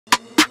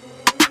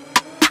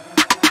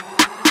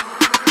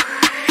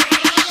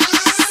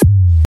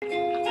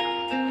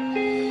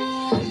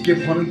के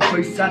भनौँ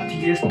खोइ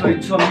साथी यस्तै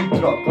छ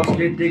मित्र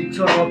कसले देख्छ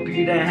र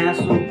पीडा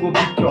हाँसोको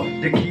भित्र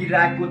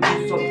देखिरहेको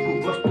छु सबको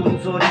कस्तो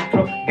चरित्र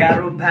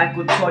गाह्रो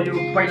भएको छ यो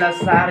पहिला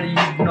सारी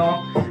हिँड्न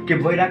के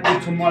भइरहेको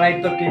छ मलाई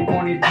त केही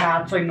पनि थाहा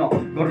छैन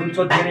गर्नु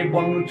छ धेरै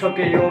बन्नु छ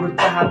केही अरू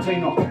थाहा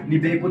छैन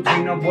निभेको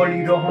छैन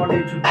बढिरहने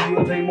छु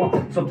दियो झै म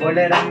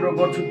सबैलाई राम्रो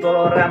गर्छु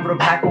तर राम्रो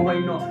भएको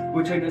होइन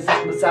कोही छैन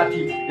साथमा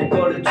साथी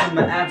एक्लै छु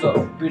म आज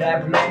पीडा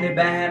भुलाउने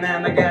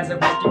बहानामा गाजा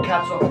बत्ती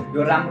खान्छ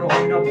यो राम्रो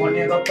होइन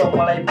भनेर त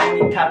मलाई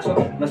पनि थाहा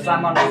छ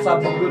नसामा नसा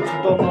बग्यो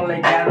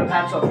छुटाउनलाई गाह्रो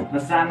थाहा छ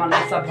नसामा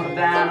नसा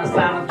भर्दा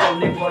नसामा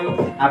चल्ने भयो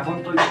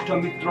आफन्त इष्ट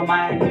मित्र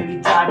माया लिने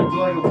टाढी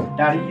गयो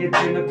टाढिए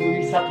छैन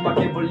कोही साथमा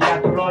केवल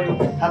याद रह्यो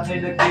थाहा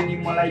छैन केही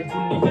मलाई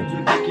कुनै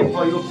हिजो के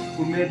भयो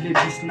उमेरले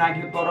बिस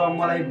नाग्यो तर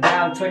मलाई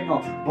बाल छैन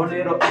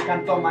भनेर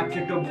एकान्तमा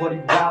केटो भरि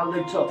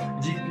डाल्दैछ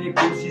जित्ने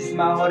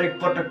कोसिसमा हरेक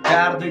पटक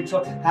हार्दैछ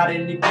हारे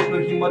नि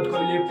केटो हिम्मत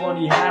कहिले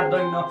पनि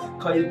हार्दैन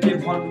खै के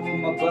भन्नु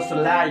म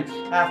कसलाई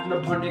आफ्नो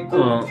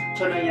भनेको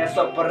छैन यहाँ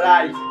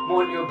सपराई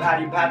मन यो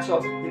भारी भएको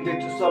छ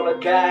हिँड्दैछु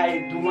सलकाई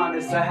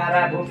धुवाले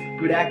सहारा भो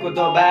पीडाको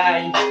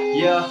दबाई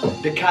यो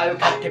देखायो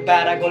खाथे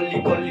पारा गल्ली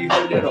गल्ली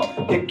हल्लेर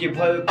के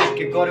भयो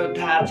के गर्यो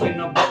थाहा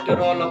छैन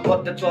बतेर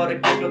लपत्ते चरे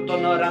केटो त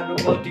नराम्रो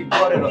गल्ती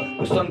गरेर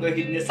उसँग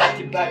हिँड्ने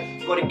साथीभाइ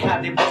गरी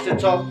खाँदै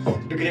बसेछ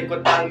बिग्रेको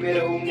ताल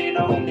मेरो हुने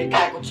नहुने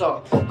खाएको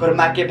छ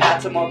घरमा के भएको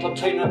छ मतलब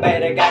छैन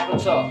बाहिर गएको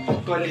छ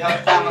कहिले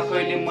हप्तामा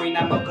कहिले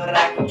महिनामा घर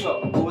आएको छ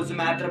बोझ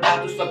मात्र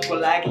बाटो सबको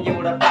लागि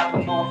एउटा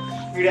पाटो न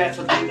पीडा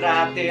छ दिन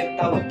रात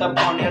यताउता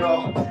भनेर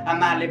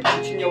आमाले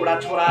भन्छन् एउटा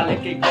छोराले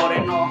केही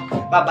गरेन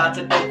बाबा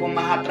चाहिँ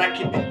टाउकोमा हात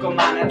राखी दिक्क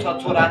मानेछ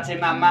छोरा चाहिँ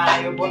मामा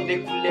आयो भन्दै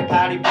कुलले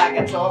फाडी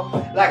भागेछ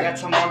लागेको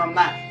छ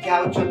मनमा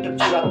घाउ चोट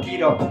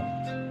छुरातिर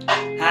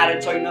हारे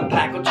छैन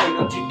भएको छैन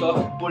चित्त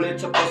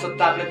बोलेछ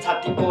पश्चातापले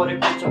छाती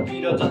परेको छ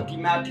पिर जति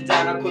माथि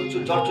जान खोज्छु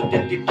झर्छु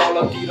त्यति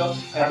तलतिर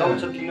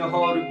हटाउँछ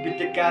तिनीहरू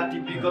बितेका ती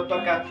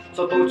विगतका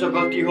सताउँछ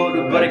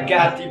गल्तीहरू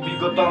गरेका ती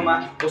विगतमा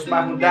उसमा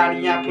हुँदा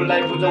नि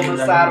आफूलाई बुझाउन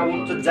साह्रो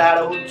हुन्छ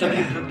जाडो हुन्छ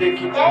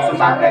भित्रदेखि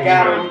समात्न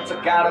गाह्रो हुन्छ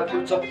गाह्रो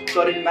फुल्छ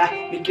शरीरमा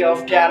निकै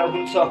अप्ठ्यारो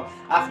हुन्छ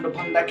आफ्नो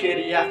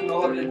भन्दाखेरि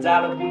आफ्नोहरूले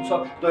जाडो बुन्छ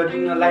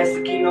तरिनलाई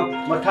सिकिन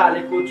म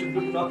थालेको छु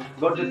डुब्न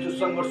गर्दैछु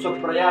सङ्घर्ष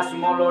प्रयास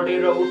म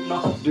लडेर उठ्न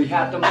दुई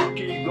हात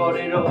मुठी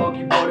गरेर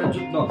अघि बढेर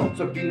जुट्न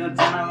सक्दिन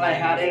जानलाई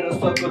हारेर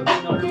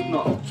सक्दिन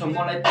लुक्न छ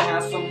मलाई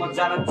त्यहाँसम्म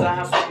जान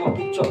जहाँसम्म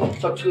पुग्छ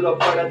सक्छु र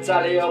पहिला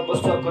चाले अब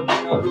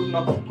सक्दिन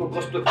रुक्न को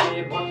कस्तो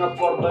के भन्न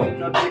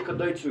पर्दैन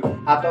देख्दैछु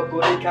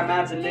हातको रेखा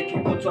माझ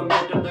लेखेको छ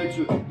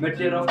मेट्दैछु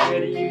मेटेर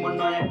फेरि म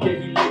नयाँ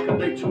केही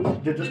लेख्दैछु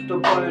जे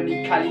जस्तो भयो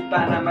नि खाली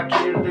पानामा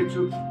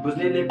खेल्दैछु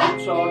बुझ्नेले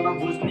बुझ्छ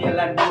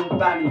नबुझ्नेलाई नुन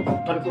पानी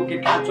तर्को के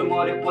खान्छ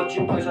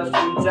मरेपछि पैसा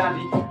सुन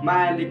जानी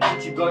मायाले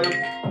खिची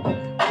गयो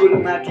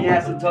फुलमाथि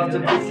आँसु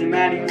झर्छ खुसी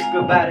मानी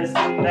उसको बारे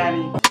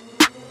सुन्दानी